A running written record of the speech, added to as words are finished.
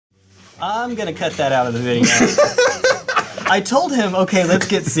I'm gonna cut that out of the video. I told him, okay, let's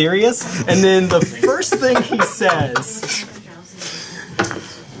get serious, and then the first thing he says...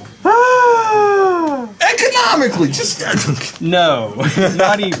 Economically, just... No,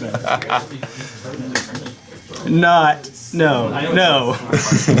 not even. No.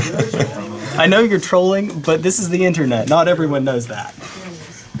 I know you're trolling, but this is the internet. Not everyone knows that.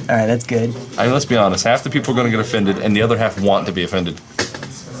 Alright, that's good. I mean, let's be honest. Half the people are going to get offended, and the other half want to be offended.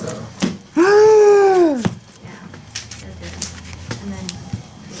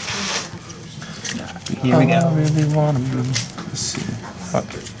 Here we go. I really want to move. Let's see.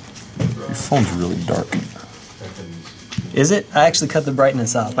 Fuck. Your phone's really dark. Is it? I actually cut the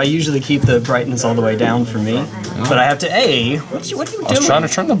brightness up. I usually keep the brightness all the way down for me, but I have to. Hey, what are you doing? I was trying to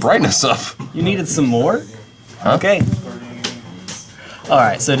turn the brightness up. You needed some more? Huh? Okay. All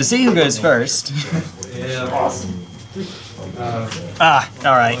right. So to see who goes first. All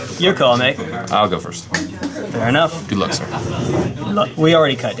right. Your call, mate. I'll go first. Fair enough. Good luck, sir. We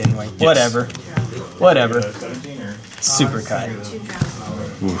already cut, didn't we? Yes. Whatever. Super cut.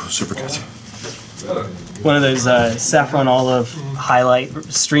 Ooh, super cut. One of those saffron olive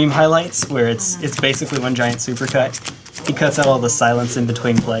stream highlights where it's basically one giant supercut. He cuts out all the silence in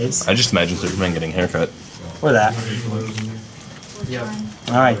between plays. I just imagine Superman getting a haircut. Or that.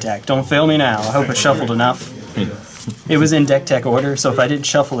 Alright, Deck, don't fail me now. I hope I shuffled enough. It was in deck tech order, so if I didn't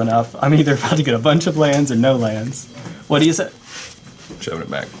shuffle enough, I'm either about to get a bunch of lands or no lands. What do you say? Shoving it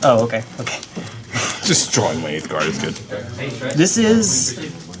back. Oh, okay. Just drawing my 8th card is good. This is...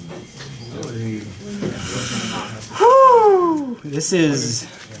 This is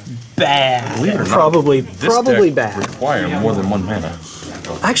bad. Probably bad. Require more than 1 mana.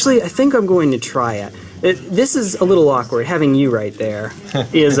 Actually, I think I'm going to try it. This is a little awkward. Having you right there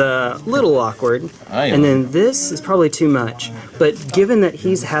is a little awkward. And then this is probably too much. But given that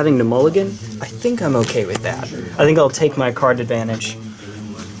he's having to mulligan, I think I'm okay with that. I think I'll take my card advantage.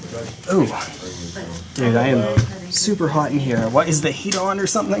 Ooh. Dude, I am super hot in here. What, is the heat on or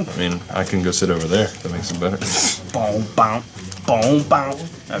something? I mean, I can go sit over there. That makes it better. Boom, boom, boom, boom.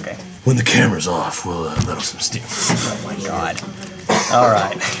 Okay. When the camera's off, we'll let off some steam. Oh my god.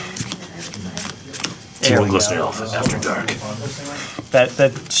 Alright. T1 Glistening Elf after dark.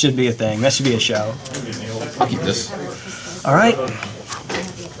 That should be a thing. That should be a show. I'll keep this. Alright.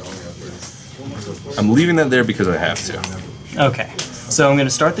 I'm leaving that there because I have to. Okay. So I'm going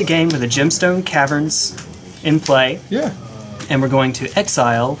to start the game with a Gemstone Caverns in play. Yeah. And we're going to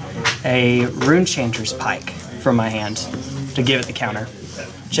exile a Runechanter's Pike from my hand to give it the counter.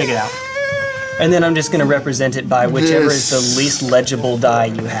 Check it out. And then I'm just going to represent it by whichever is the least legible die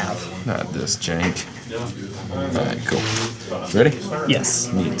you have. Not this jank. Alright, cool. Ready?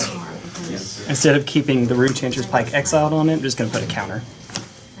 Yes. Neat. Instead of keeping the Runechanter's Pike exiled on it, I'm just going to put a counter.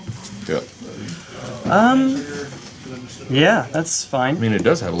 Yep. Yeah, that's fine. I mean, it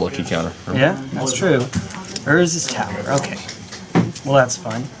does have a lucky counter. Yeah, that's true. Urza's Tower. Okay. Well, that's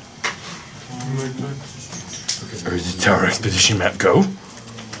fun. Urza's Tower Expedition map go?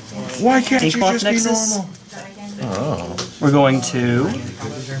 Why can't Inkmoth you just Nexus? be normal? Oh. We're going to...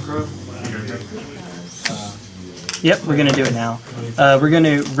 Yep, we're going to do it now. We're going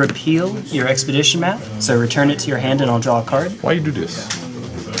to repeal your expedition map, so return it to your hand and I'll draw a card. Why you do this?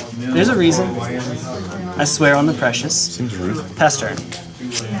 There's a reason. I swear on the precious. Seems rude. Pass turn.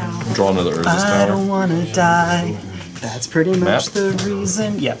 Draw another Urza's Tower. I don't want to die. That's pretty much the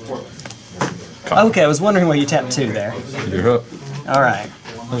reason. Yep. Okay, I was wondering why you tapped 2 there. You're up. Alright.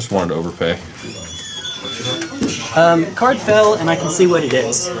 I just wanted to overpay. Card fell and I can see what it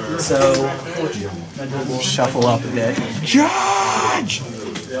is. So, shuffle up a bit. Judge!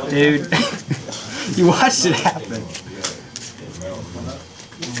 Dude, you watched it happen.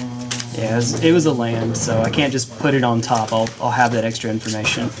 Yeah, it was a land, so I can't just put it on top. I'll have that extra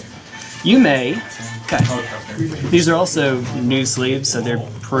information. You may... Okay. These are also new sleeves, so they're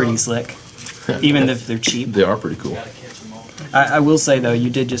pretty slick. Even if they're cheap. They are pretty cool. I will say, though, you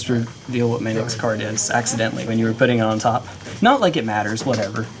did just reveal what my next card is, accidentally, when you were putting it on top. Not like it matters,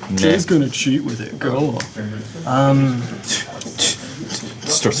 whatever. Jay's gonna cheat with it, go on.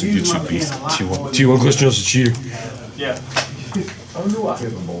 Start some YouTube beef. T1 Glistening Elf's a cheater. Yeah.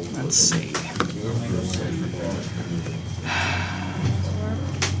 Let's see.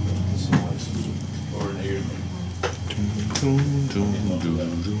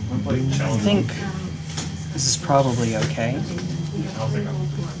 I think this is probably okay.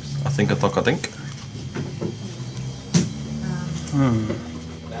 I think.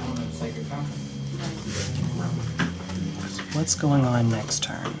 What's going on next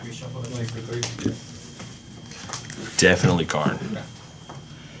turn? Definitely Karn.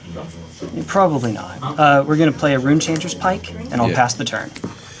 Probably not. We're going to play a Runechanter's Pike, and I'll pass the turn.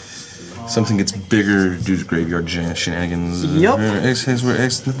 Something gets bigger due to graveyard shenanigans. Yep. X where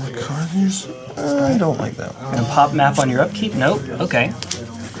X the cards. I don't like that. Gonna pop map on your upkeep? Nope. Okay.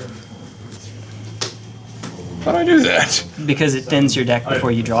 How'd I do that? Because it thins your deck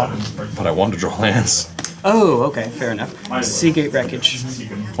before you draw. But I want to draw lands. Oh, okay, fair enough. Seagate Wreckage.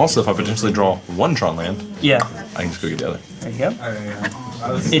 Also, if I potentially draw one Tron land, yeah, I can just go get the other. There you go.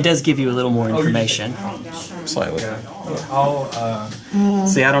 It does give you a little more information. Slightly.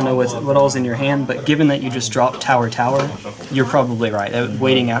 See, I don't know what all's in your hand, but given that you just dropped Tower, you're probably right.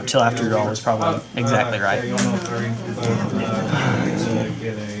 Waiting out till after draw is probably exactly right.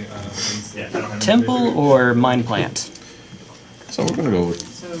 Temple or Mind Plant? So we're gonna go with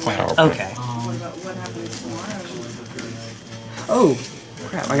Power Plant. Okay. Oh,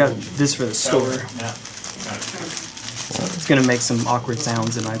 crap, I got this for the store. It's gonna make some awkward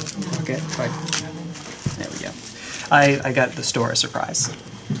sounds in my pocket. There we go. I got the store a surprise.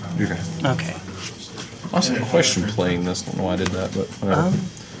 Okay. Okay. I also have a question playing this. I don't know why I did that, but whatever.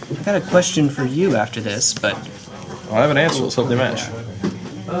 I got a question for you after this, but... I have an answer. Let's hope they match.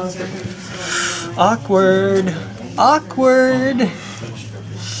 Awkward. Awkward.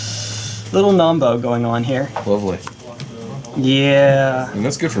 Little Nombo going on here. Lovely. Yeah. And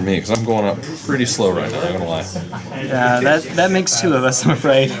that's good for me, because I'm going up pretty slow right now, I'm gonna lie. Yeah, that makes two of us, I'm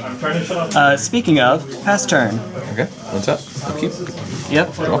afraid. Speaking of, pass turn. Okay, what's up? Upkeep?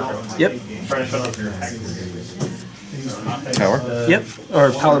 Yep. Draw. Yep. Tower? Yep.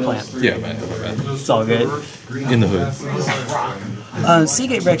 Or Power Plant. Yeah, my bad. It's all good. In the hood.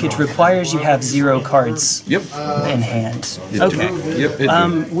 Seagate Wreckage requires you have 0 cards Yep. in hand. It Okay.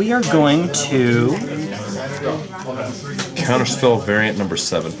 Yep, we are going to... Counterspell variant number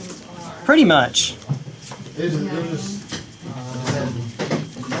 7. Pretty much.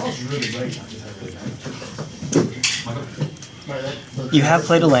 You have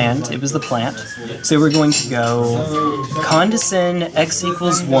played a land, it was the plant. So we're going to go Condescend X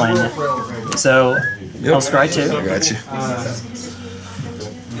equals 1. So Yep. I'll scry 2. I got you.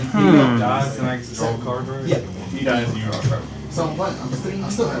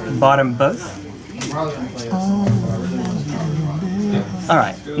 Bottom both.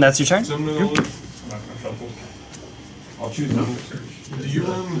 Alright, that's your turn? I'll choose one. Do you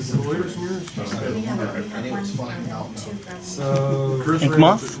run the latest mirrors?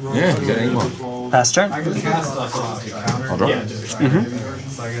 Inkmoth? Yeah, you got Inkmoth. Pass turn. I'll draw.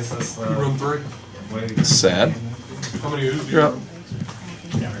 So I guess that's you run 3. Sad. How many ooze do you You're up.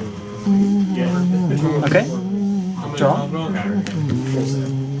 Okay. Draw.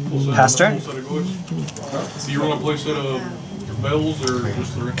 Pass turn. Do you run a play set of bells or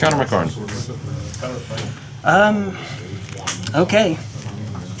just the Counter my card. Okay.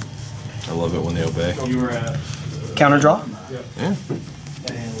 I love it when they obey. Counter draw. Yeah.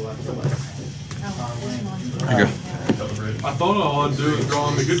 There you go. I thought all I'd do is draw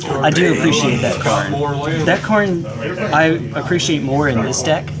on the good card. I do appreciate that card. More land. That card I appreciate more in this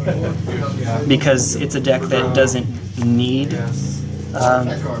deck because it's a deck that doesn't need.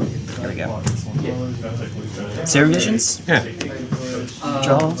 There we go. Serum Visions. Yeah.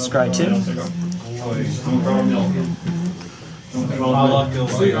 Draw. Scry 2.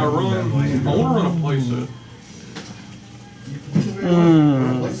 See, I want to run a play set.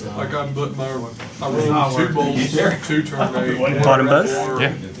 Like I run 2 bolts, 2 turn 8. Bottom both?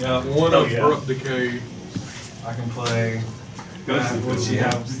 Yeah. 1 Abrupt Decay. I can play which you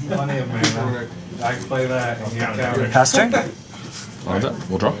have plenty of mana. I can play that and get counter. Pass turn.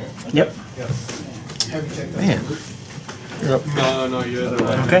 We'll draw. Yep. Man. You're up. No, not yet.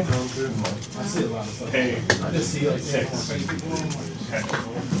 Okay.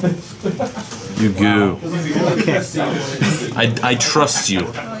 You goo. I trust you.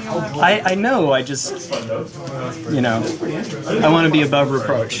 I know, I just, you know, I want to be above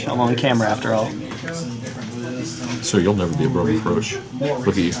reproach. I'm on camera after all. Sir, you'll never be above reproach. Look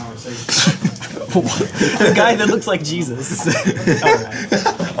at you. The guy that looks like Jesus.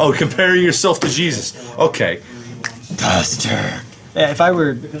 Right. Oh, comparing yourself to Jesus. Okay. Buster. Yeah, if I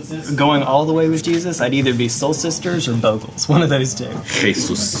were going all the way with Jesus, I'd either be Soul Sisters or Bogles. One of those two.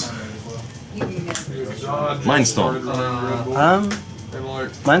 Jesus. Mindstone.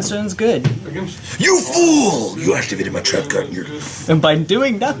 Mindstone's good. You fool! You activated my trap card. And by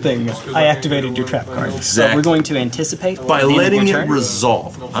doing nothing, I activated your trap card. Exactly. So we're going to anticipate By letting it turn.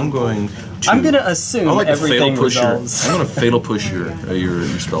 resolve, I'm going to assume I like everything fatal push resolves. I'm going to fatal push your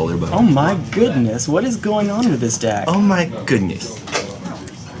spell there, buddy. Oh my goodness, what is going on with this deck? Oh my goodness.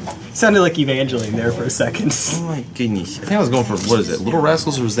 Sounded like Evangeline there for a second. Oh my goodness. I think I was going for, what is it, Little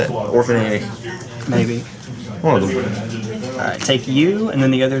Rascals, or was that Orphan A? Maybe. One of them. Alright, take you, and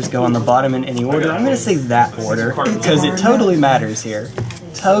then the others go on the bottom in any order. I'm going to say that order, because it totally matters here.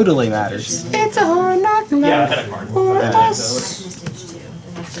 Totally matters. It's a hard knock for us.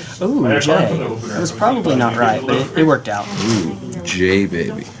 Ooh, Jay. That was probably not right, but it worked out. Ooh, Jay,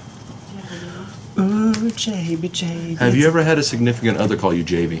 baby. Ooh, JB, JB. Have you ever had a significant other call you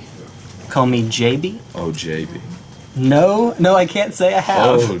JB? Call me JB? Oh, JB. No, I can't say I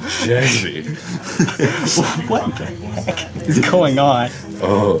have. Oh, JB. What the heck is going on?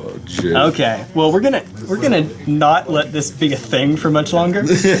 Oh, JB. Okay, well we're gonna not let this be a thing for much longer.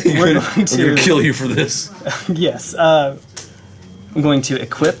 We're going to kill you for this. Yes. I'm going to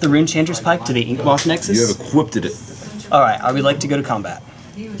equip the Runechanter's Pike to the Inkmoth Nexus. You have equipped it. Alright, I would like to go to combat.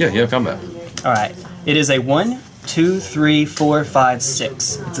 Yeah, you have combat. Alright. It is a 1, 2, 3, 4, 5,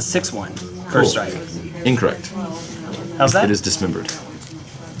 6. It's a 6/1. First strike. Incorrect. How's that? It is dismembered.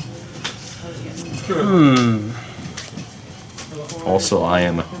 Also, I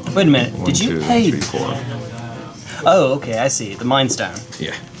am. Wait a minute. 1, Did you 2, pay? 3, 4. Oh, okay. I see. The Mind Stone.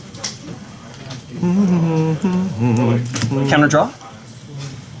 Yeah. Counter draw.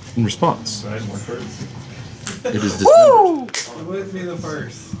 In response, it is dismembered. Woo! With me the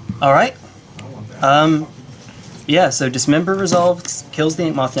first. All right. Yeah. So dismember resolves, kills the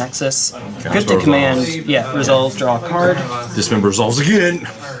Inkmoth Nexus. Cryptic Command. Yeah. Resolve. Draw a card. Dismember resolves again.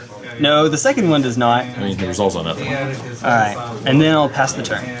 No, the second one does not. I mean, it resolves on that one. All right, and then I'll pass the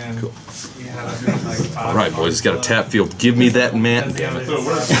turn. Cool. All right, boys. It's got a tap field. Give me that man. Damn it.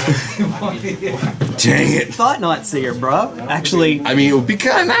 Dang it. Thought not seer, bro. Actually. I mean, it would be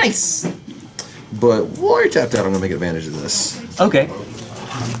kind of nice. But while you're tapped out, I'm going to make advantage of this. Okay.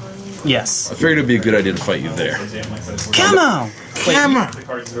 Yes. I figured it would be a good idea to fight you there. Come on! Come on!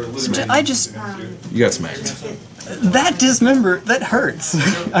 I just... You got smacked. That dismember, that hurts.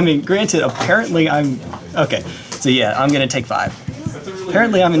 I mean, granted, apparently I'm... Okay, so yeah, I'm going to take 5.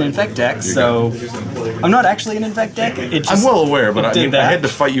 Apparently I'm an Infect deck, so... I'm not actually an Infect deck. It just I'm well aware, but I had to that.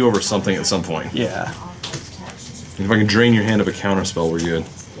 fight you over something at some point. Yeah. If I can drain your hand of a counterspell, we're good.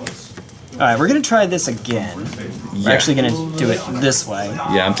 Alright, we're going to try this again. We're actually going to do it this way.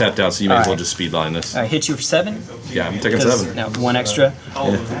 Yeah, I'm tapped out, so you may as well just speedline this. Alright, hit you for 7? Yeah, I'm taking 7. No, 1 extra.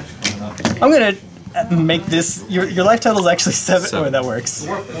 Yeah. I'm going to make this... Your life total is actually 7. Oh, that works.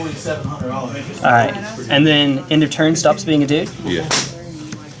 Alright, and then end of turn stops being a dude? Yeah.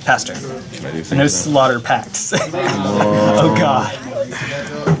 Pass turn. Can I do things No now? slaughter pacts. Oh god.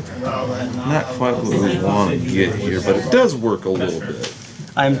 Not quite what we want to get here, but it does work a little bit.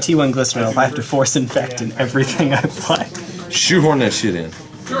 I'm T1 Glistener Elf. I have to force infect in everything I play. Shoehorn that shit in.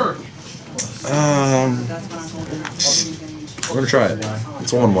 Sure. We're gonna try it.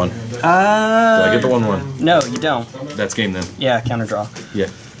 It's a 1/1. Do I get the 1/1? No, you don't. That's game then. Yeah, counter draw. Yeah.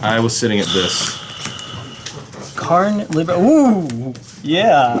 I was sitting at this. Karn Liber. Ooh!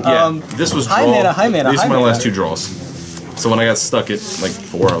 Yeah. Yeah. This was draw. High mana, high mana, These high are my mana. last 2 draws. So when I got stuck at like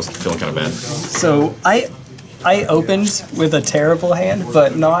 4, I was feeling kind of bad. So I opened with a terrible hand,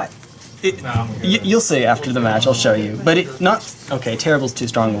 but not. You'll see after the match. I'll show you. But it not okay. Terrible's too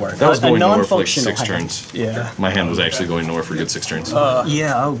strong a word. That was A going nowhere for like non-functional 6 hand. turns. Yeah. My hand was actually going nowhere for a good 6 turns.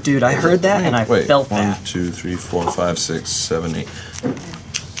 Yeah. Oh, dude, I heard that and I felt that. 1, 2, 3, 4, 5, 6, 7, 8.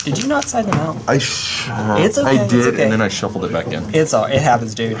 Did you not side them out? It's okay, I did, it's okay. and then I shuffled it back in. It's all. It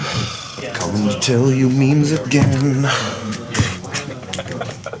happens, dude. Come to tell you memes again.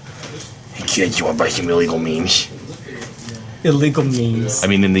 Kid, you want to buy some illegal memes? Illegal memes. I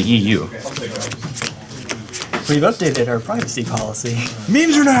mean, in the EU. We've updated our privacy policy.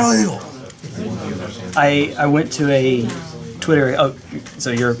 Memes are not illegal. I went to a Twitter. Oh,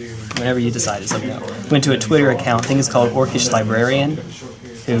 so you're whenever you decide it's something else. Went to a Twitter account. I think it's called Orcish Librarian,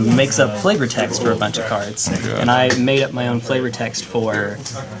 who makes up flavor text for a bunch of cards. And I made up my own flavor text for.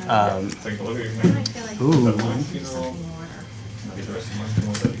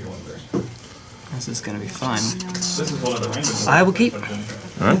 This is going to be fun. I will keep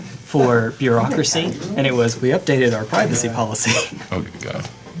for bureaucracy, and it was we updated our privacy policy. Oh good God!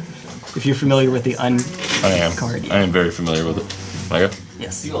 If you're familiar with the I am. card, I am very familiar with it. Micah?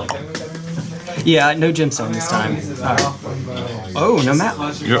 yes. Yeah, no gemstone this time. Oh, no map.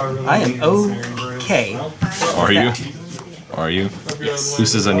 Yep. I am okay. Are you? Are you? Yes. Who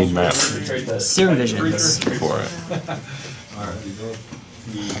says I need maps Serum Visions. for it?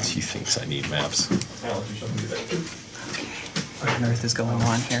 He thinks I need maps. What on earth is going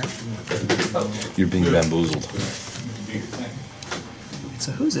on here? You're being bamboozled.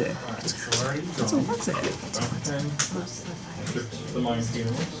 So who's it? So what's it?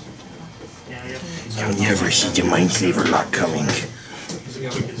 You never see the Mindslaver lock coming.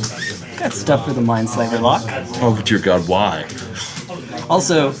 Got stuff for the Mindslaver lock. Oh dear God, why?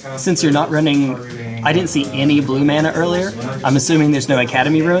 Also, since you're not running, I didn't see any blue mana earlier. I'm assuming there's no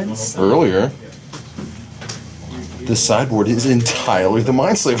Academy Ruins. Earlier, the sideboard is entirely the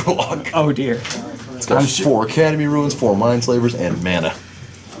Mindslaver lock. Oh dear. It's got 4 Academy Ruins, 4 Mindslavers, and mana.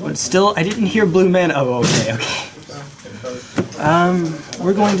 But still, I didn't hear blue mana. Oh, okay, okay.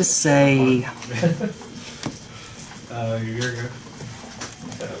 We're going to say...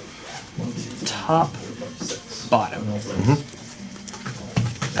 top, bottom.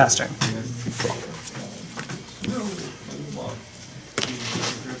 Pass turn.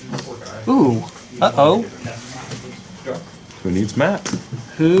 Ooh. Uh-oh. Who needs map?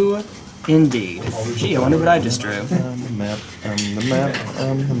 Who indeed? Gee, I wonder what I just drew. The map, the map,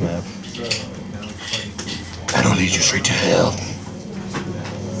 the map. That'll lead you straight to hell.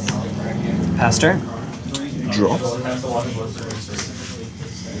 Pass turn. Draw.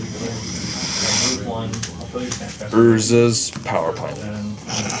 Urza's power plant.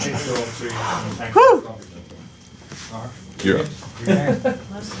 Woo! You're up.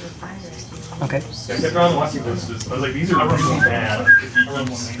 Okay. I kept around watching this. I was like, these are really bad. If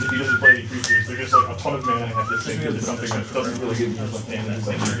he doesn't play any creatures, they're just like a ton of mana and have this thing into something that doesn't really give you much damage.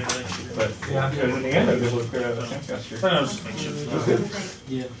 But in the end, I was able to clear out the Champcaster. I was just making sure.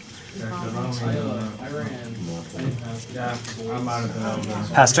 Yeah. I'm out of the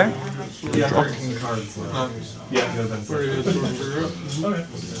Pass turn. Yeah, 13 cards. Yeah. Okay.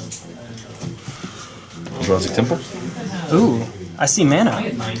 Eldrazi Temple. Ooh, I see mana.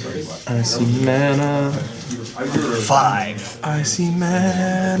 I see mana. 5. I see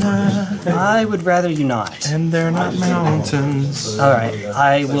mana. I would rather you not. And they're not mountains. Alright,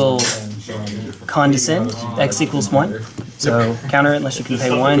 I will condescend. X equals 1. So counter it unless you can pay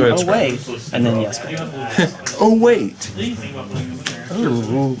 1. Go ahead, Oh, wait. And then yes. Oh, wait.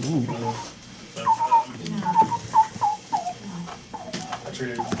 Ooh.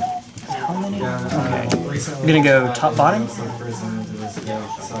 How many? Okay. I'm gonna go top bottom.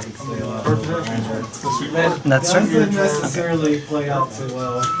 And that's turn. Doesn't necessarily play out too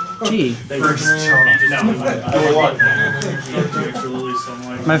well. Gee, First chunk.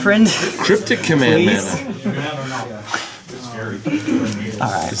 my friend. Cryptic Command Please? mana.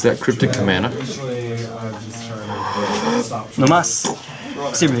 Alright. Is that Cryptic Command? No mas.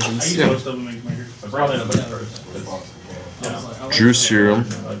 Serum Visions. Yeah. Drew Serum.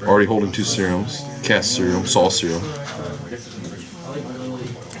 Already holding 2 Serums. Cast Serum. Saw Serum.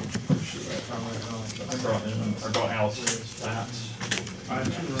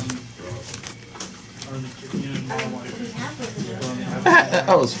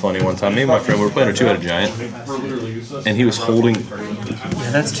 That was funny one time. Me and my friend, we were playing a 2-headed giant, and he was holding.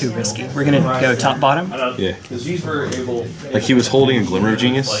 Yeah, that's too risky. We're gonna go top bottom. Yeah. Like he was holding a Glimmer of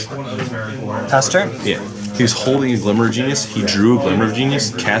Genius. Pass turn. Yeah. He was holding a Glimmer of Genius. He drew a Glimmer of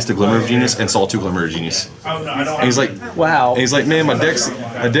Genius, cast a Glimmer of Genius, and saw 2 Glimmer of Genius. And he's like, Wow. and he's like, man, my deck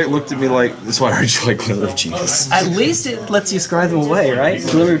looked at me like, that's why I heard you like Glimmer of Genius. At least it lets you scry them away, right?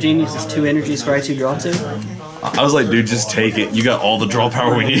 Glimmer of Genius is 2 energy, scry 2, draw 2. I was like, dude, just take it. You got all the draw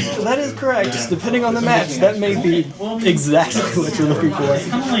power we need. That is correct. Depending on the match, that may be exactly what you're looking for.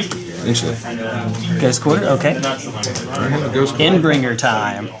 Eventually. Ghost Quarter, okay. Endbringer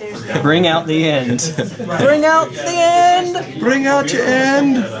time. Bring out the end. Bring out the end! Bring out your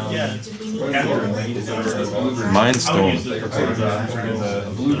end! Mind Stone.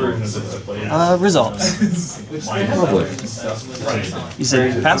 Results. Lovely. You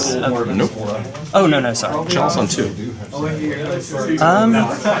said pass? Nope. Oh, no, sorry. Chalice on 2.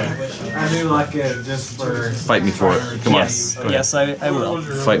 I do like it just for. Fight me for it. Come on. Yes, I will.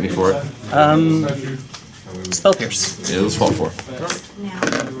 Fight me for it. Spell Pierce. Yeah, let's fall for it.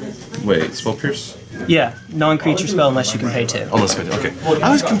 Wait, Spell Pierce? Yeah, non-creature spell unless you can pay 2. Oh, let's pay 2. Okay. I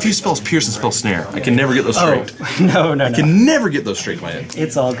always confuse Spells Pierce and Spell Snare. I can never get those straight. No. I can never get those straight in my head.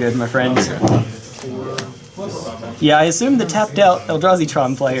 It's all good, my friend. Yeah, I assume the tapped out Eldrazi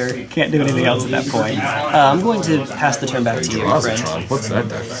Tron player can't do anything else at that point. I'm going to pass the turn back to you, my friend. Tron. What's that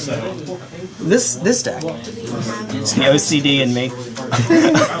deck? This deck. It's the OCD in me.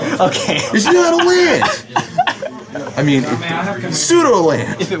 Okay. It's not a land! I mean, pseudo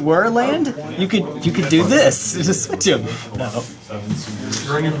land. If it were a land, you could do this. Just switch him. No.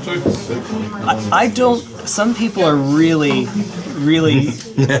 Draining for 2. I don't. Some people are really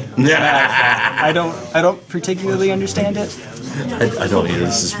I don't particularly understand it. I don't either.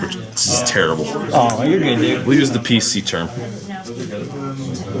 This is terrible. Oh, you're good, dude. We'll use the PC term.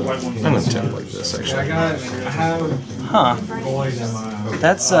 I'm gonna tap like this, actually. Huh.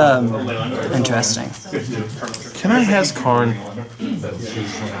 That's interesting. Can I has Karn?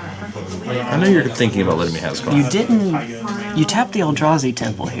 I know you're thinking about letting me has Karn. You didn't. You tapped the Eldrazi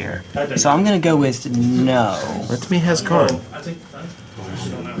Temple here, so I'm gonna go with no. Let me has Karn.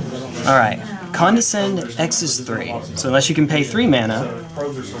 All right. Condescend X is 3. So unless you can pay 3 mana.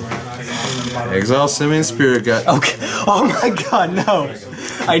 Exile Simian Spirit Guide. Okay. Oh my God, no.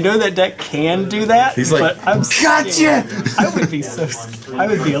 I know that deck can do that. He's like, but I'm gotcha. I would be so. I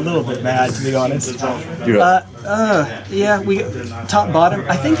would be a little bit mad, to be honest. Yeah, we top bottom.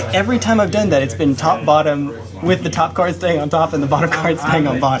 I think every time I've done that, it's been top bottom with the top card staying on top and the bottom card staying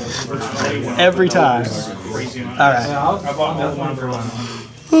on bottom. Every time. All right.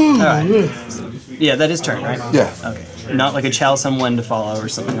 All right. Yeah, that is turn, right? Yeah. Okay. Not like a Chalice someone to follow or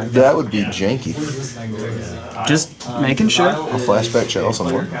something like that. That would be janky. Just making sure. A flashback channel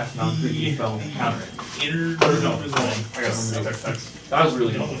somewhere. That was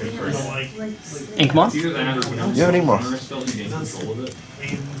really complicated for Inkmoth? You have an Inkmoth.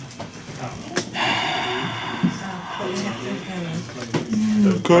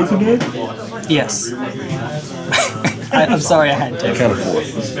 Cards in there? Yes. I'm sorry I had to. Count of 4.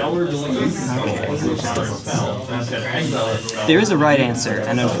 There is a right answer,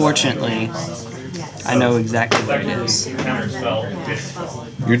 and unfortunately, I know exactly what it is.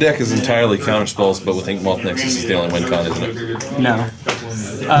 Your deck is entirely counterspells, but with Inkmoth Nexus is the only win con, isn't it? No.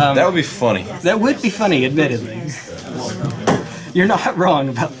 That would be funny. That would be funny, admittedly. You're not wrong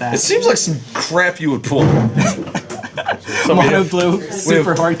about that. It seems like some crap you would pull. So Mono blue,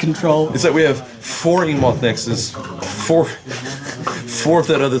 super hard control. It's like we have 4 Inkmoth Nexus, 4 of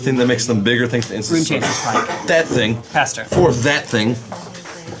that other thing that makes them bigger thanks to instant. Runechanter's Pike. That thing. Pastor. 4 of that thing.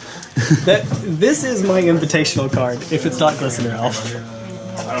 This is my invitational card, if it's not Glistener Elf.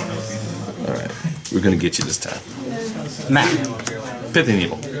 Alright. We're gonna get you this time. Matt. Pithing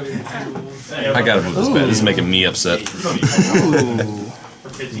Needle. I gotta move this bad. This is making me upset.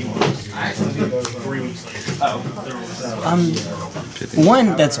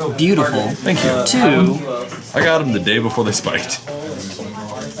 One, that's beautiful. Thank you. 2, I got them the day before they spiked.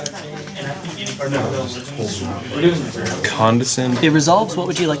 Condescend. it resolves. What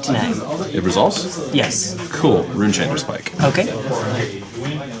would you like to name? It resolves? Yes. Cool. Runechanter Spike. Okay.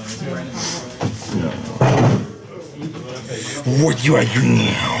 What do I do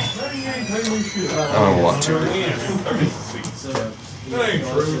now? I don't have a lot to do.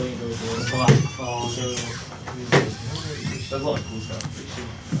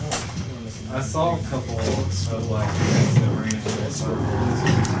 I saw a couple of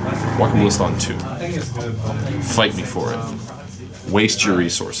Walking list on 2. I think it's good. Fight me for it. Waste your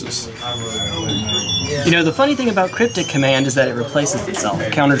resources. You know, the funny thing about Cryptic Command is that it replaces itself.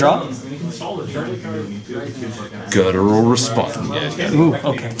 Counter draw? Guttural response. Ooh,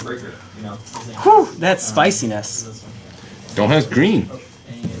 okay. Whew, that's spiciness. Don't have green.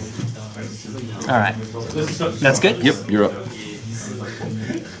 Alright. That's good? Yep, you're up.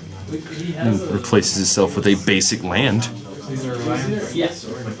 Replaces itself with a basic land.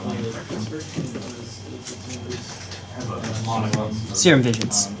 Serum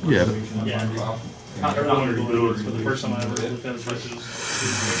Visions. Yeah.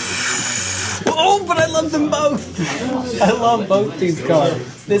 Oh, but I love them both! I love both these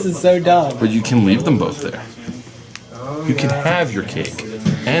cards. This is so dumb. But you can leave them both there. You can have your cake.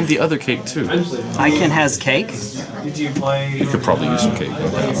 And the other cake too. I can has cake? Did you play? You could probably use some cake. No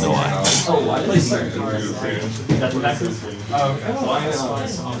lie.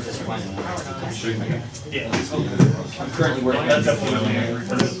 I'm currently working on that.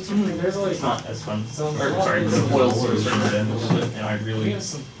 It's not as fun. Sorry, the foils sort of starting to end a little bit, and I really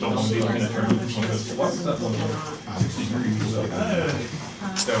don't want to be looking at tournaments when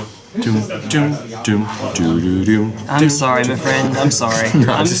I'm sorry, my friend. I'm sorry.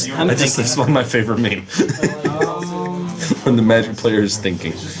 That's one of my favorite memes. When the Magic player is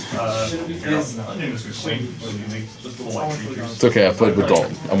thinking. It's okay, I played with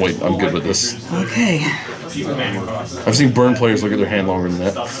Dalton. I'm good with this. Okay. I've seen burn players look at their hand longer than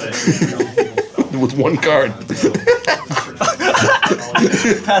that. With one card.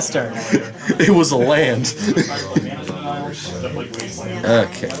 Pastor. It was a land.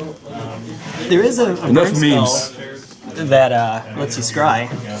 Okay. There is a Enough burn memes. spell. that lets you scry.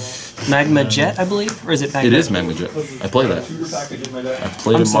 Magma Jet, I believe? Or is it Magma? It is Magma Jet. I play that. I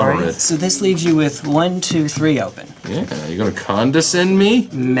played I'm in sorry. Mono Red. So this leaves you with 1, 2, 3 open. Yeah, you're gonna condescend me?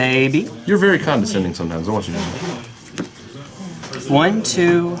 Maybe. You're very condescending sometimes. I want you to know. 1,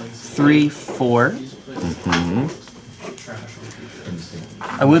 2, 3, 4.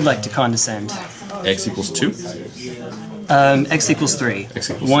 I would like to condescend. X equals 2? X equals 3. X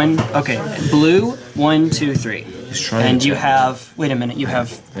equals 1, okay. Blue, 1, 2, 3. He's trying And to you check. have, wait a minute, you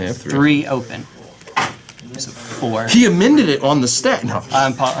have I have 3. 3 open. So 4. He amended it on the stat. No.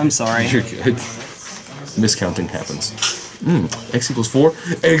 I'm sorry. You're good. Miscounting happens. X equals 4.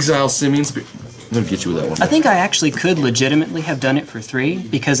 Exile Simian Spirit. I'm gonna get you with that one. I think I actually could legitimately have done it for 3,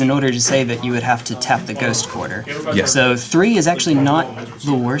 because in order to save it, you would have to tap the Ghost Quarter. Yeah. So 3 is actually not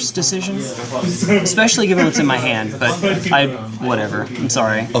the worst decision, especially given what's in my hand, but whatever, I'm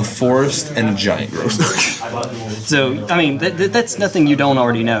sorry. A forest and a giant growth. So, I mean, that's nothing you don't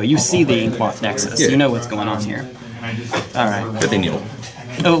already know. You see the Inkmoth Nexus, Yeah. you know what's going on here. Alright. Good thing you.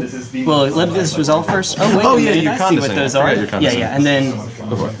 Oh, well, let this resolve first. Oh, wait Oh, a yeah, minute, you're I see what condescending. those I are. forgot you're condescending. Yeah, and then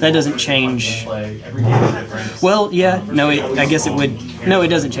that doesn't change. Well, yeah, no, I guess it would. No, it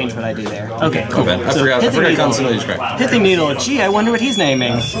doesn't change what I do there. Okay, cool. bad. I So, forgot Pithing Needle. condescending is correct. Pithing Needle. Gee, I wonder what he's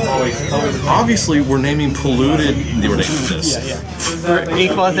naming. Obviously, we're naming polluted. We're naming this.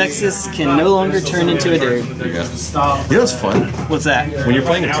 Inkmoth Nexus can no longer turn into a dude. There you go. You know what's fun? What's that? When you're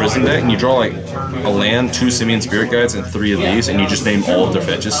playing a prison deck and you draw like a land, 2 Simian Spirit Guides, and 3 of these, and you just name all of their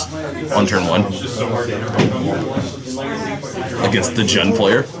fetches on turn 1 against the Gen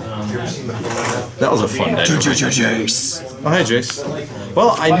player. That was a fun day. Jace. Oh, hi, Jace.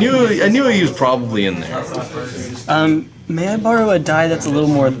 Well, I knew he was probably in there. May I borrow a die that's a little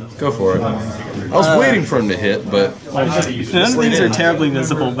more... Go for it. I was waiting for him to hit, but None of these are terribly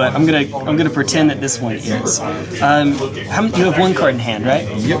visible, but I'm gonna pretend that this one is. You have 1 card in hand, right?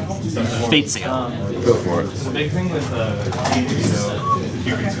 yep. Fate Seal. Go for it.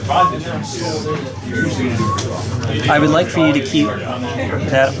 I would like for you to keep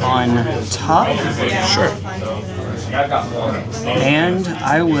that on top, Sure. and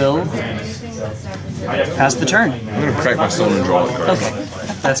I will pass the turn. I'm gonna crack my stone and draw a card. Okay,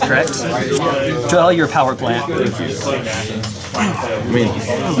 that's correct. Draw your power plant. I mean,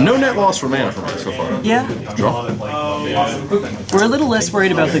 no net loss for mana for me so far. Yeah, Draw. we're a little less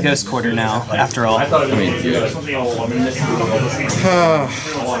worried about the Ghost Quarter now, after all. I mean, yeah.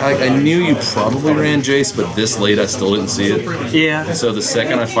 I knew you probably ran Jace, but this late I still didn't see it. Yeah, So the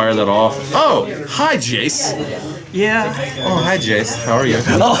second I fire that off, oh, hi Jace. yeah. Oh, hi Jace. How are you?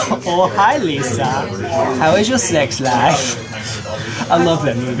 Oh, hi Lisa. How is your sex life? I love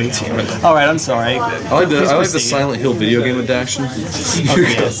that movie. All right, I'm sorry. I like the Silent Hill video game adaptation.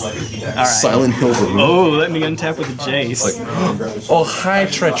 Alright. Silent Hill. Oh, let me untap with a Jace. Oh, hi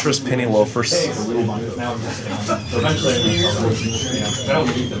treacherous penny loafers.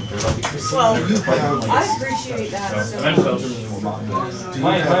 Well, I appreciate that so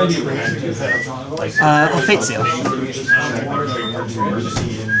much. Fate Seal.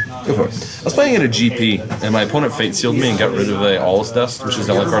 Go for it. I was playing at a GP, and my opponent Fate Sealed me and got rid of a Allus Dust, which is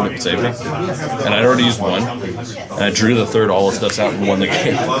the only card that could save me. And I'd already used 1, and I drew the 3rd Allus Dust out and won the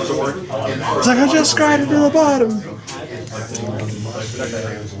game. It's like, I just scryed it to the bottom.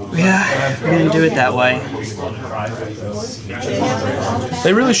 Yeah, we're gonna do it that way.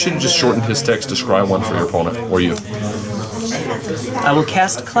 They really should have just shortened his text to scry 1 for your opponent, or you. I will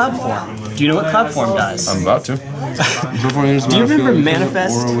cast Cloudform. Do you know what Cloudform does? I'm about to. Do you remember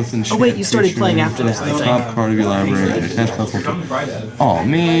Manifest? Oh wait, you started playing after that, I think. Top card of your library and attach Cloudform. Oh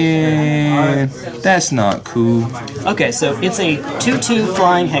man, that's not cool. Okay, so it's a 2/2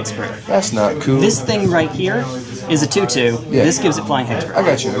 flying hexproof. That's not cool. This thing right here is a 2/2. Yeah. This gives it flying hexproof. I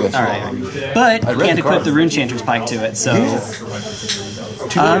got you. Alright. But you read can't the equip card. the Runechanter's Pike to it, so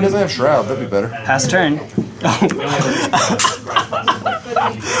Too bad it doesn't have Shroud. That'd be better. pass turn.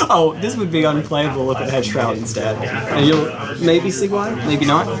 Oh, this would be unplayable if it had Shroud instead. And you'll maybe see why, maybe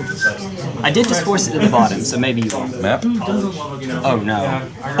not. I did just force it to the bottom, so maybe you won't. Map. Oh no.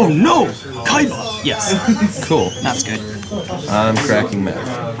 Oh no! Kaiba! Yes. Cool. That's good. I'm cracking map.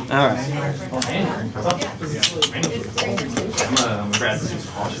 Alright.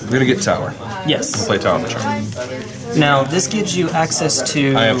 I'm gonna get Tower. Yes. Play Tower on the turn. Now, this gives you access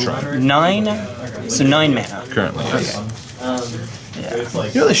to I have Tron. 9, so 9 mana. Currently, yes. Yeah. You know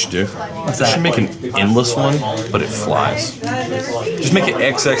what they should do? What's They that? should make an endless one, but it flies. Just make it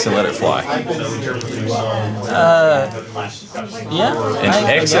XX and let it fly. Yeah.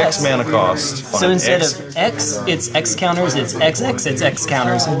 An XX mana cost. So instead of X, it's X counters, it's XX, it's X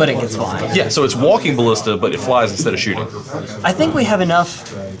counters, but it gets flying. Yeah, so it's walking ballista, but it flies instead of shooting. I think we have enough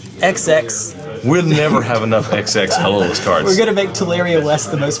XX. We'll never have enough XX colorless cards. We're gonna make Teleria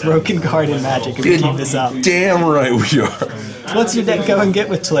West the most broken card in Magic if we keep this up. Damn right we are. What's your deck go and get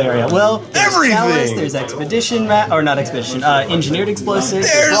with Teleria? Well, there's Everything! Chalice, there's Expedition, or not Expedition, Engineered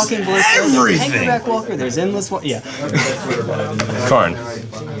Explosives, there's Walking Ballista, everything! there's Hankerback Walker, there's Endless One, yeah. Karn.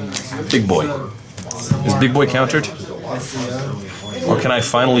 Big boy. Is Big Boy countered? Or can I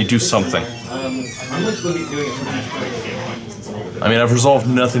finally do something? I mean, I've resolved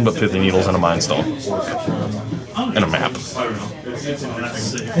nothing but Pithy Needles and a Mind Stone. And a map.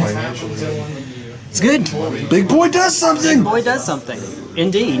 It's good. Big boy does something! Boy does something.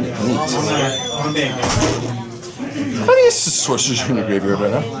 Indeed. How many sorcerers are in your graveyard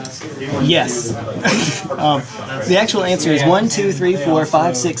right now? Yes. The actual answer is 1, 2, 3, 4,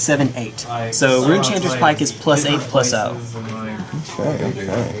 5, 6, 7, 8. So Runechanter's Pike is +8 +0.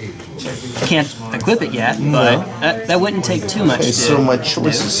 Okay. Can't equip it yet, but that wouldn't take too much. Okay, so my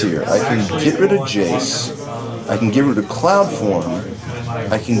choices here. I can get rid of Jace. I can get rid of Cloudform.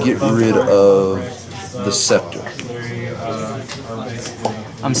 I can get rid of the Scepter.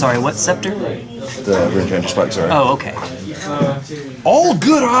 I'm sorry, what Scepter? The Runechanter Spike, sorry. Oh, okay. All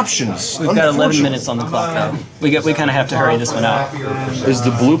good options. We've got 11 minutes on the clock, though. We kind of have to hurry this one out. Is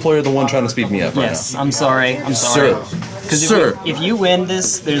the blue player the one trying to speed me up right Yes, I'm sorry. I'm sorry. Sir. Because Sir. if you win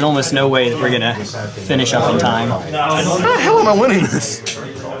this, there's almost no way that we're gonna finish up in time. How the hell am I winning this?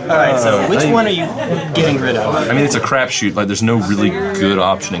 All right, so which one are you getting rid of? I mean, it's a crapshoot. Like, there's no really good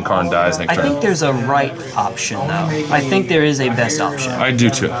option in Karn dies next I turn. think there's a right option, though. I think there is a best option. I do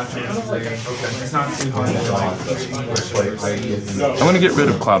too. I'm gonna get rid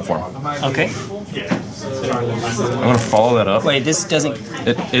of Cloudform. Okay. I'm gonna follow that up. Wait, this doesn't.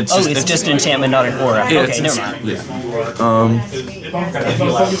 It's It's just enchantment, not an aura. Yeah, Okay, never mind.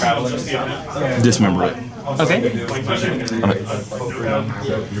 Yeah. Dismember it. Okay.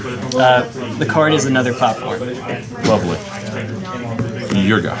 The card is another platform. Lovely.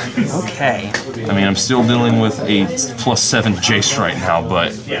 Your guy. Okay. I mean, I'm still dealing with a +7 Jace right now,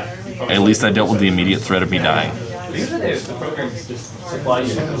 but at least I dealt with the immediate threat of me dying.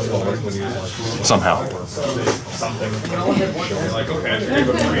 Somehow.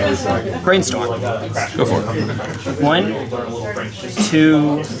 Brainstorm. Go for it. 1,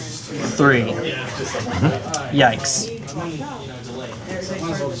 2, 3. Yikes.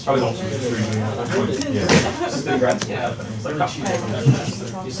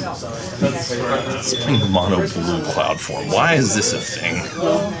 It's playing mono blue Cloudform. Why is this a thing?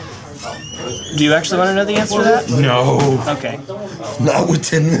 Do you actually want to know the answer to that? No. Okay. Not with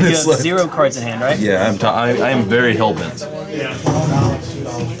 10 You minutes have left. 0 cards in hand, right? Yeah, I am very hell-bent.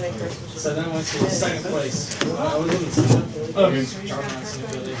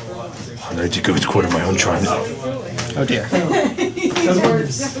 I need to go to quarter my own charm. Oh dear.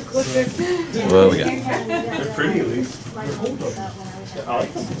 What do we got? They're pretty at least. I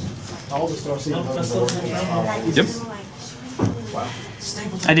like them. Yep.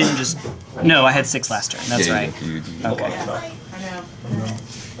 I didn't just. No, I had 6 last turn. That's right. Okay.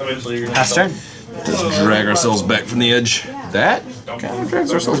 Eventually you're gonna Last turn. Just drag ourselves back from the edge. That kind of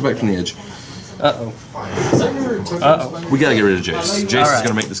drags ourselves back from the edge. Uh-oh. We gotta get rid of Jace. Jace is Alright.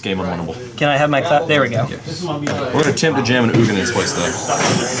 gonna make this game unwinnable. Can I have my clap? There we go. We're gonna attempt to jam an Ugin in his place though.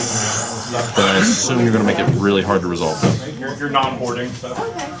 But I assume you're gonna make it really hard to resolve. you're non-hoarding stuff.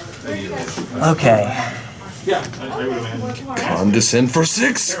 Okay. Yeah, I would imagine. Condescend for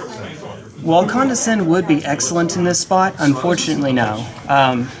 6. Well, Condescend would be excellent in this spot. Unfortunately, no.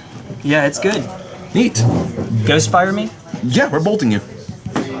 Yeah, it's good. Neat. Ghostfire me? Yeah, we're bolting you.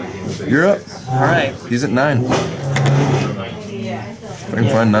 You're up. All right. He's at 9. I can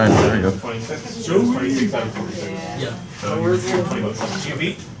find 9. There you go.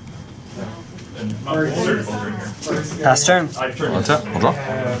 Pass turn. On tap. I'll draw.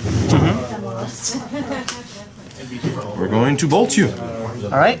 We're going to bolt you.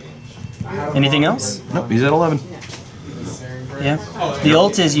 All right. Anything else? Nope, he's at 11. Yeah. The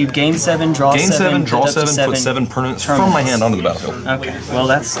ult is you gain 7, draw Gain 7, draw put up to 7, put 7 permanents from my hand onto the battlefield. Okay. Well,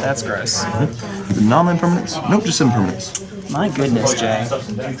 that's gross. The non-land permanents? Nope, just 7 permanents. My goodness, Jay.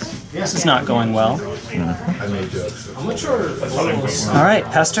 This is not going well. All right.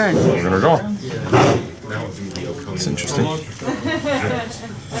 Pass turn. We're gonna draw. That's interesting.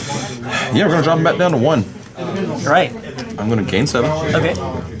 Yeah, we're gonna drop him back down to 1. Right. I'm gonna gain 7. Okay.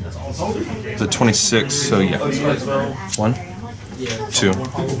 It's a 26, so yeah. 1, 2,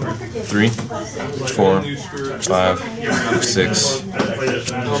 3, 4, 5, 6.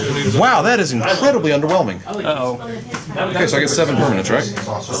 Wow, that is incredibly underwhelming. Uh-oh. Okay, so I get 7 permanents, right?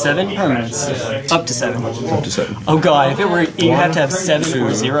 7 permanents. Up to 7. Up to 7. Oh god, if it were, you have to have 7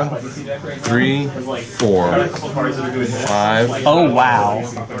 or 0. 3, 4, 5. Oh wow.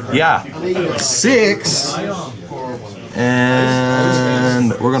 Yeah. 6.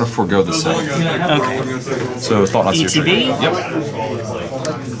 And we're gonna forego the 7. Okay. So thought not ETB? Yep.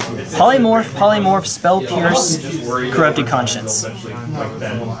 Polymorph, Spell Pierce, Corrupted Conscience.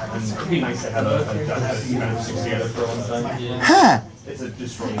 Huh.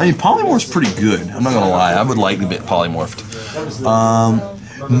 I mean, Polymorph's pretty good. I'm not gonna lie. I would like to get Polymorphed.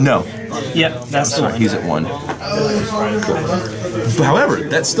 No. Yep, that's the one. He's at 1. However,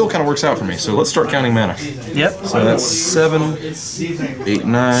 that still kind of works out for me. So let's start counting mana. Yep. So that's 7, 8,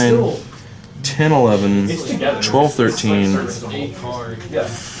 9, 10, 11, 12, 13,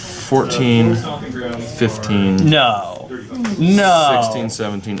 14, 15. No. No. 16,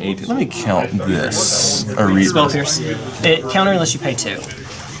 17, 18. Let me count this. Or read Spell this. Pierce. It counter unless you pay 2.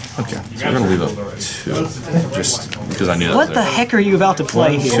 Okay, so we're gonna leave up 2, just because I knew that. What was the there. heck are you about to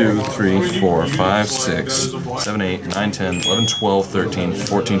play 1, here? 2, 3, 4, 5, 6, 7, 8, 9, 10, 11, 12, 13,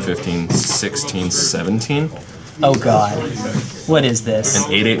 14, 15, 16, 17. Oh god. What is this? An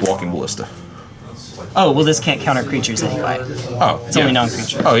 8/8 Walking Ballista. Oh, well this can't counter creatures anyway. Oh, It's only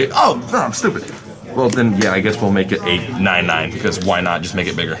non-creature. Oh, yeah. Oh, no, I'm stupid. Well, then, yeah, I guess we'll make it 8/9/9 because why not just make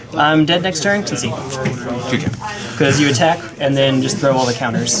it bigger? I'm dead next turn, concede. Okay. Because you attack and then just throw all the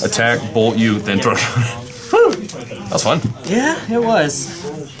counters. Attack, bolt you, then throw. Woo! That was fun. Yeah, it was.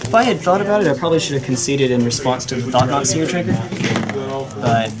 If I had thought about it, I probably should have conceded in response to the Thought Knot Seer trigger.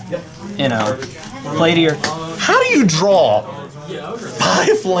 But, you know, play to your... How do you draw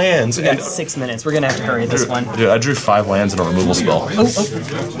 5 lands? We got 6 minutes. We're going to have to hurry this one. Dude, I drew 5 lands and a removal spell. Oh.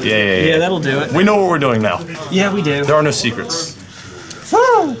 Yeah, that'll do it. We know what we're doing now. Yeah, we do. There are no secrets.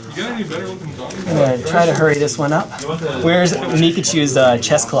 Woo! I'm gonna try to hurry this one up. Where's Mikachu's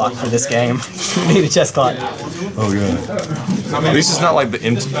chess clock for this game? We need a chess clock. Oh god. At least it's not like the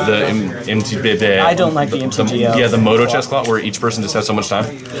MTG. I don't like the MTGO. Yeah, the Moto chess clock where each person just has so much time.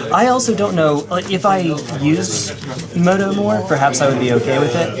 I also don't know, like, if I used Moto more, perhaps I would be okay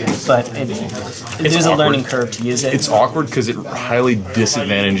with it, but there's a learning curve to use it. It's awkward because it highly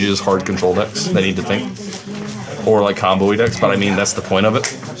disadvantages hard control decks that need to think. Or like combo decks, but I mean, that's the point of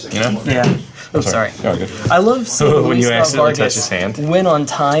it, you know? Yeah. Oh, sorry. Oh, good. I love seeing when you Luis accidentally touch Vargas his hand. win on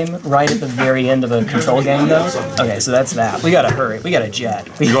time right at the very end of a control game, though. Okay, so that's that. We gotta hurry. We gotta jet.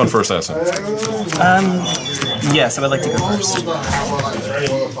 You're going first, I assume. Yes, I would like to go first.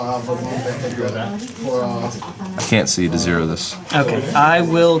 I can't see to zero this. Okay, I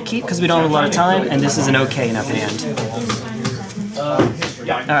will keep because we don't have a lot of time, and this is an okay enough hand.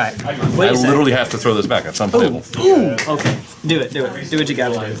 Alright. Wait I a second. literally have to throw this back. That's unplayable. Ooh, okay. Do it. Do what you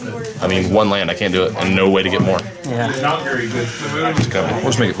gotta do. I mean, 1 land, I can't do it, and no way to get more. Yeah. Just come.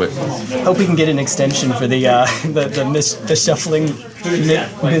 We'll just make it quick. Hope we can get an extension for the shuffling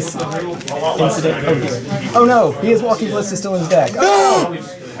miss incident. Oh, dear. Oh no, he has Walking Ballista still in his deck. Oh!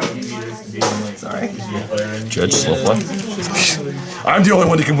 Sorry. Judge, slow play. I'm the only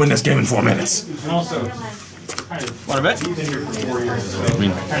one who can win this game in 4 minutes. Want a bet? I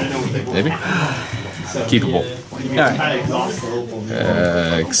mean, maybe? Keepable. Alright.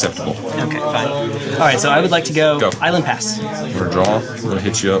 Acceptable. Okay, fine. Alright, so I would like to go Island Pass. We're gonna draw. We're gonna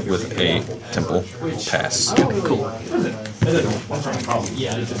hit you up with a Temple Pass. Okay, cool.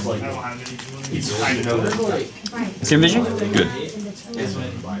 Serum Vision? Good.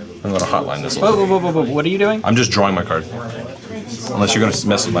 I'm gonna hotline this one. Whoa, what are you doing? I'm just drawing my card. Unless you're gonna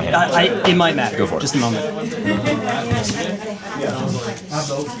mess with my hand. It might matter. Go for it. Just a moment.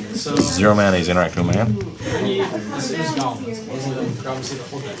 0 mana, he's interacting with my hand.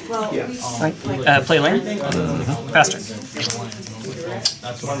 Play land? Faster.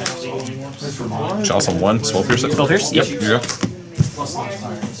 Chalice on 1, Spell Pierce. Spell Pierce? Yep, here you go.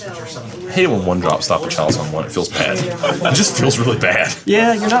 I hate it when 1-drop stop a Chalice on 1. It feels bad. It just feels really bad.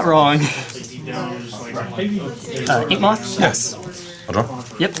 Yeah, you're not wrong. Inkmoth? Yes. I'll draw.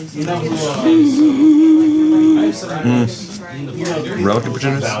 Yep. Relic of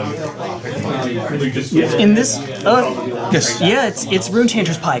Progenitus. In this, Yes. yeah, it's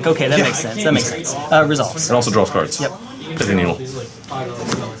Runechanter's Pike. Okay, that makes sense. That makes sense. Resolves. It also draws cards. Yep. Pity needle.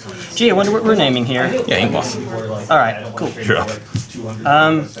 Gee, I wonder what we're naming here. Yeah, Inkmoth. All right, cool. You're up.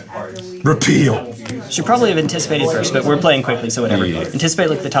 Repeal. Should probably have anticipated first, but we're playing quickly, so whatever. Yeah. Anticipate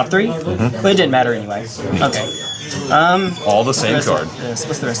like the top 3, but it didn't matter anyway. Okay. All the same card.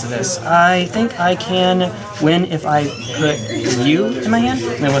 What's the rest of this? I think I can win if I put you in my hand.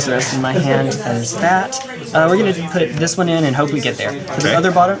 And then what's the rest of my hand? There's that. We're going to put this one in and hope we get there. There's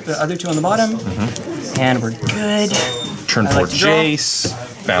the other two on the bottom. And we're good. Turn 4 Jace.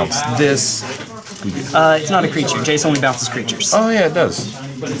 Bounce this. It's not a creature. Jace only bounces creatures. Oh yeah, it does.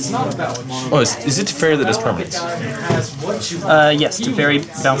 Oh, is it Teferi that does permanents? Yes, Teferi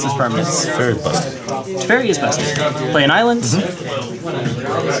bounces permanents. Teferi busted. Teferi is busted. Play an island.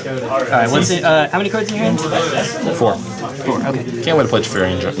 Alright, what's it? How many cards in your hand? 4. 4, okay. Can't wait to play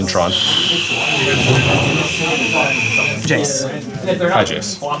Teferi in Tron. Jace. Hi,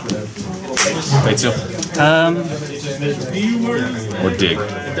 Jace. Fate Seal? Or Dig?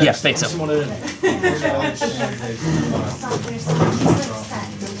 Yeah, Fate Seal.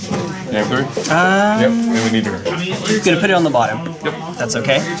 Yeah, yep, and we need her. Gonna put it on the bottom. Yep. That's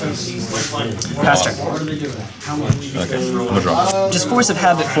okay. Pass turn. Okay, I'm gonna draw. Just force of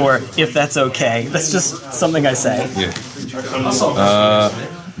habit for if that's okay. That's just something I say. Yeah.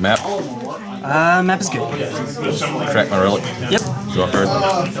 Map. Map is good. Crack my relic. Yep. Draw a card.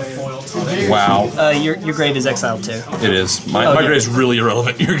 Wow. Your grave is exiled too. It is. My grave is really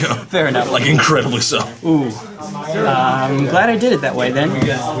irrelevant. Here we go. Fair enough. Like incredibly so. Ooh. I'm glad I did it that way then.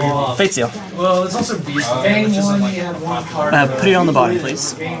 Fate Seal. Well, it's also Beast. Put it on the bottom,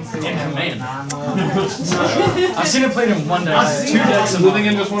 please. I've seen it played in one deck. 2 decks and living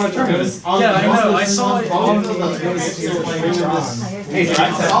in just one turn. Yeah, I know. I saw it.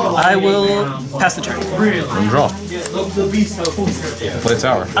 I will pass the turn. And draw. Play a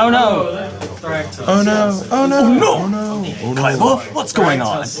tower. Oh no! Oh no! Oh no! Oh no! Oh no! Oh no! What's going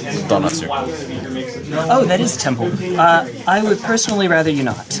on? Donuts here. Oh, that is Temple. I would personally rather you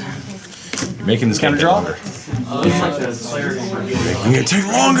not. You're making this game Counter draw? longer. Making it take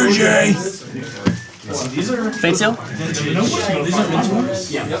longer, Jay! Fate Seal?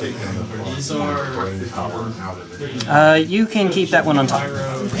 You can keep that one on top.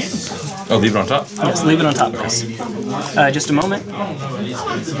 Oh, leave it on top? Yes, leave it on top, Chris. Just a moment.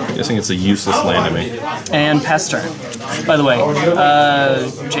 Guessing it's a useless land to me. And pass turn. By the way,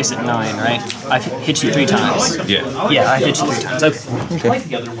 Jace at 9, right? I've hit you 3 times. Yeah. Yeah, I hit you 3 times. Okay.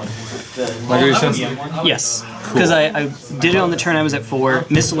 Like you said? Yes. Because I did it on the turn I was at 4,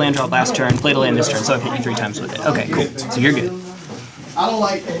 missed a land drop last turn, played a land this turn, so I've hit you 3 times with it. Okay, cool. So you're good. I don't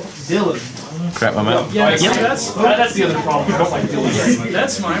like Dylan. Crap my mouth. Yeah, Yep. that's the other problem. I don't like Dylan.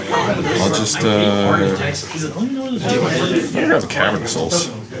 That's my problem. I'll just grab a Cavern of Souls.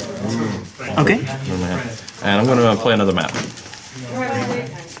 Okay. And I'm gonna play another map.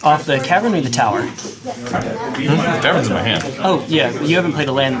 Off the cavern or the tower? Cavern's in my hand. Oh, yeah, you haven't played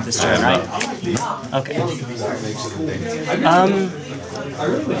a land this turn, right? Okay.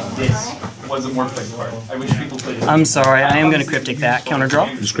 Wasn't worth the card. I wish people played it. I'm sorry, I am going to Cryptic that. Counter draw?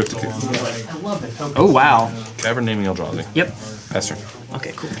 Just Cryptic. Oh, wow. Cavern naming Eldrazi. Yep. Pass turn.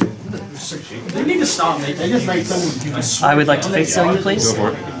 Okay, cool. They need to stop me. They just make someone. I would like to Fate Seal you, please. Go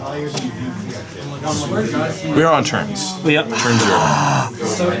for it. We are on turns. Yep. Turn 0.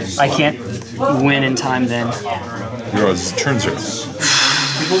 I can't win in time then. Yours, turn 0.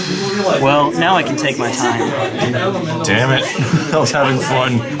 Well, now I can take my time. Damn it. I was having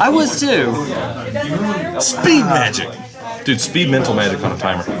fun. I was too. Speed magic. Dude, speed mental magic on a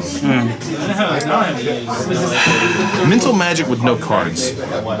timer. Mental magic with no cards.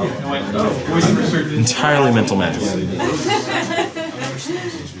 Entirely mental magic.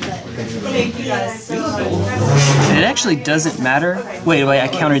 It actually doesn't matter. Wait, I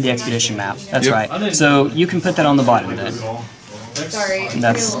countered the Expedition map. That's right. So you can put that on the bottom then. Sorry. And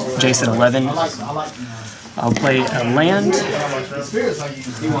that's Jace at 11. I'll play a land,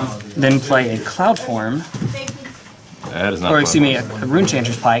 then play a Cloudform, That is not or fun. excuse me, a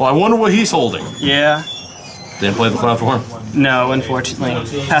Runechanter's Pike. Well, I wonder what he's holding. Yeah. Didn't play the Cloudform. No, unfortunately.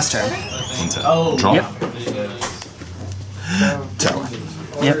 Pass turn. Draw. Yep. Tower.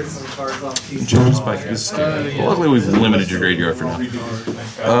 Yep. Enchantress Pike is scary. Well, luckily we've limited your graveyard for now.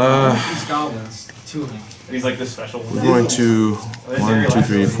 He's like this special one. We're going to 1, 2,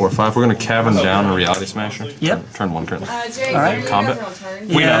 3, 4, 5. We're going to Cavern down a Reality Smasher. Yep. Turn 1 currently. Jay, Alright. Combat.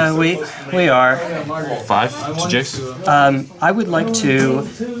 Yeah, we are. 5 to Jace. I would like to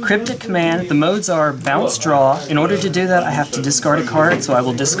Cryptic Command. The modes are bounce, draw. In order to do that, I have to discard a card, so I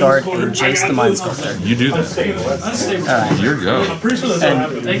will discard a Jace the Mind Sculptor. You do that. Your go.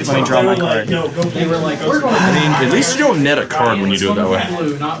 And let me draw my card. I mean, at least you don't net a card when you do it that way.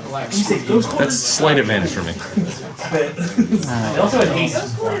 Blue, not black. That's a slight advantage for me. It also had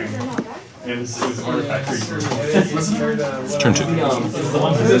haste. It was an artifact creature. Turn 2.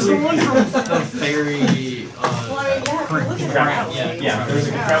 There's the one from the fairy. contraption. Yeah, there was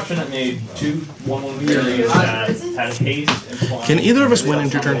a contraption that made 2 1/1 variants that had haste and flying. Can either of us win in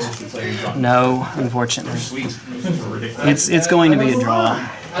 2 turns? No, unfortunately. It's going to be a draw.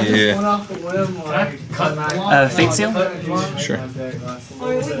 Yeah. Fate Seal? Sure.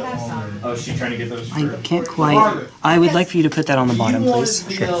 Oh, is she trying to get those? I can't quite. I would like for you to put that on the bottom, please.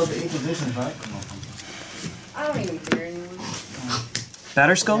 I don't even care anymore.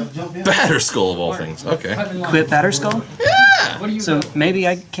 Batterskull? Batterskull of all things. Okay. Quit Batterskull? Yeah! So maybe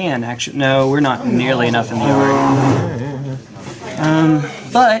I can actually. No, we're not nearly enough in the yard.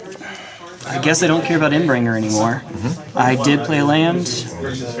 But I guess I don't care about Endbringer anymore. I did play a land,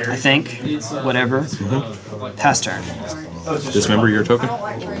 I think. Whatever. Pass turn. Dismember your token?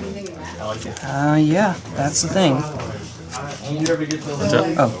 Yeah, that's the thing. What's up?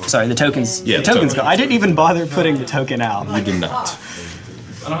 Oh, sorry, the tokens. Yeah, the tokens token. go. I didn't even bother putting the token out. You did not.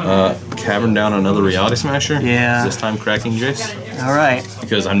 Cavern down another Reality Smasher? Yeah. This time cracking Jace? Alright.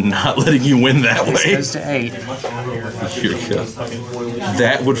 Because I'm not letting you win that way. Goes to 8. Here we go.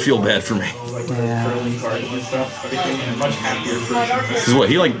 That would feel bad for me. Yeah. Because what,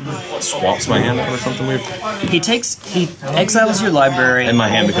 he like swaps my hand or something weird? He exiles your library, And my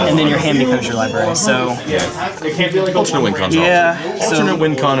hand becomes and then your hand becomes your library. So Alternate win con's yeah, alternate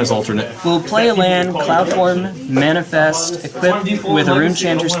win con is alternate. we'll play a land, Cloudform, Manifest, equip with a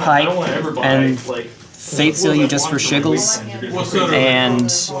Runechanter's Pike, and Fate Seal you just for shiggles, and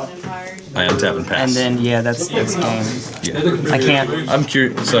I untap and pass. then yeah, that's game. Yeah. I can't. I'm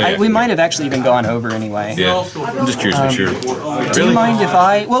curious. So yeah. We might have actually even gone over anyway. Yeah. I'm just curious what you're. Do you mind if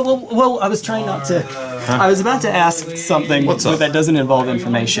I? Well, I was trying not to. I was about to ask something What's up? that doesn't involve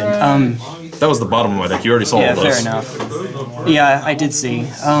information. That was the bottom of my deck. You already saw Yeah, all those. fair enough. Yeah, I did see.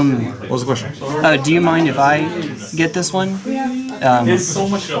 What was the question? Do you mind if I get this one?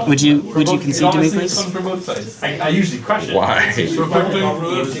 Would you concede to me, please? I usually crush it. Why?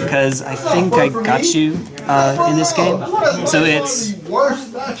 Because I think I got you in this game. So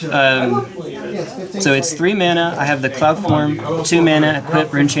it's 3 mana. I have the Cloudform, 2 mana, equip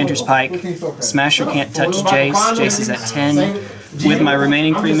Runechanter's Pike. Smasher can't touch Jace. Jace is at 10. With my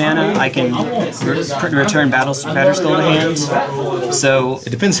remaining 3 mana, I can return Batterskull to hand. So It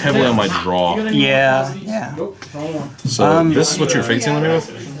depends heavily on my draw. yeah. So this is what you're Fate Sealing me with?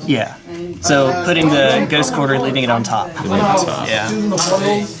 Yeah. So putting the Ghost Quarter, leaving it on top. Yeah.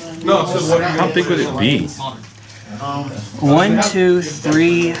 How big would it be? 1, 2,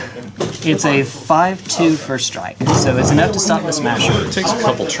 3. It's a 5/2 first strike, so it's enough to stop the Smasher. It takes a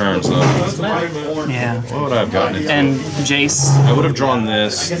couple turns though. Yeah. What would I have gotten into? And Jace. I would have drawn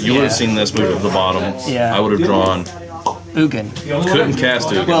this. You would have seen this move to the bottom. Yeah. I would have drawn. Ugin. Couldn't cast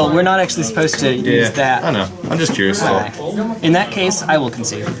Ugin. Well, we're not actually supposed to use that. I know. I'm just curious. So. In that case, I will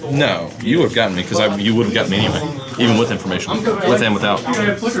concede. No, you would have gotten me because you would have gotten me anyway, even with information, with and without.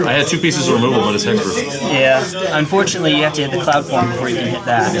 I had 2 pieces of removal, but it's hexproof. Yeah. Unfortunately, you have to hit the Cloudform before you can hit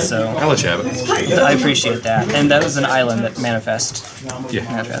that. So I'll let you have it. I appreciate that. And that was an island that manifested.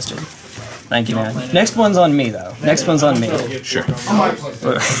 Thank you, man. Next one's on me, though. Next one's on me. Sure. It's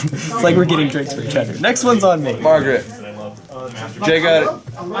like we're getting drinks for each other. Next one's on me. Margaret. Jay got it.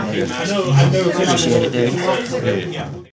 Appreciate it, dude.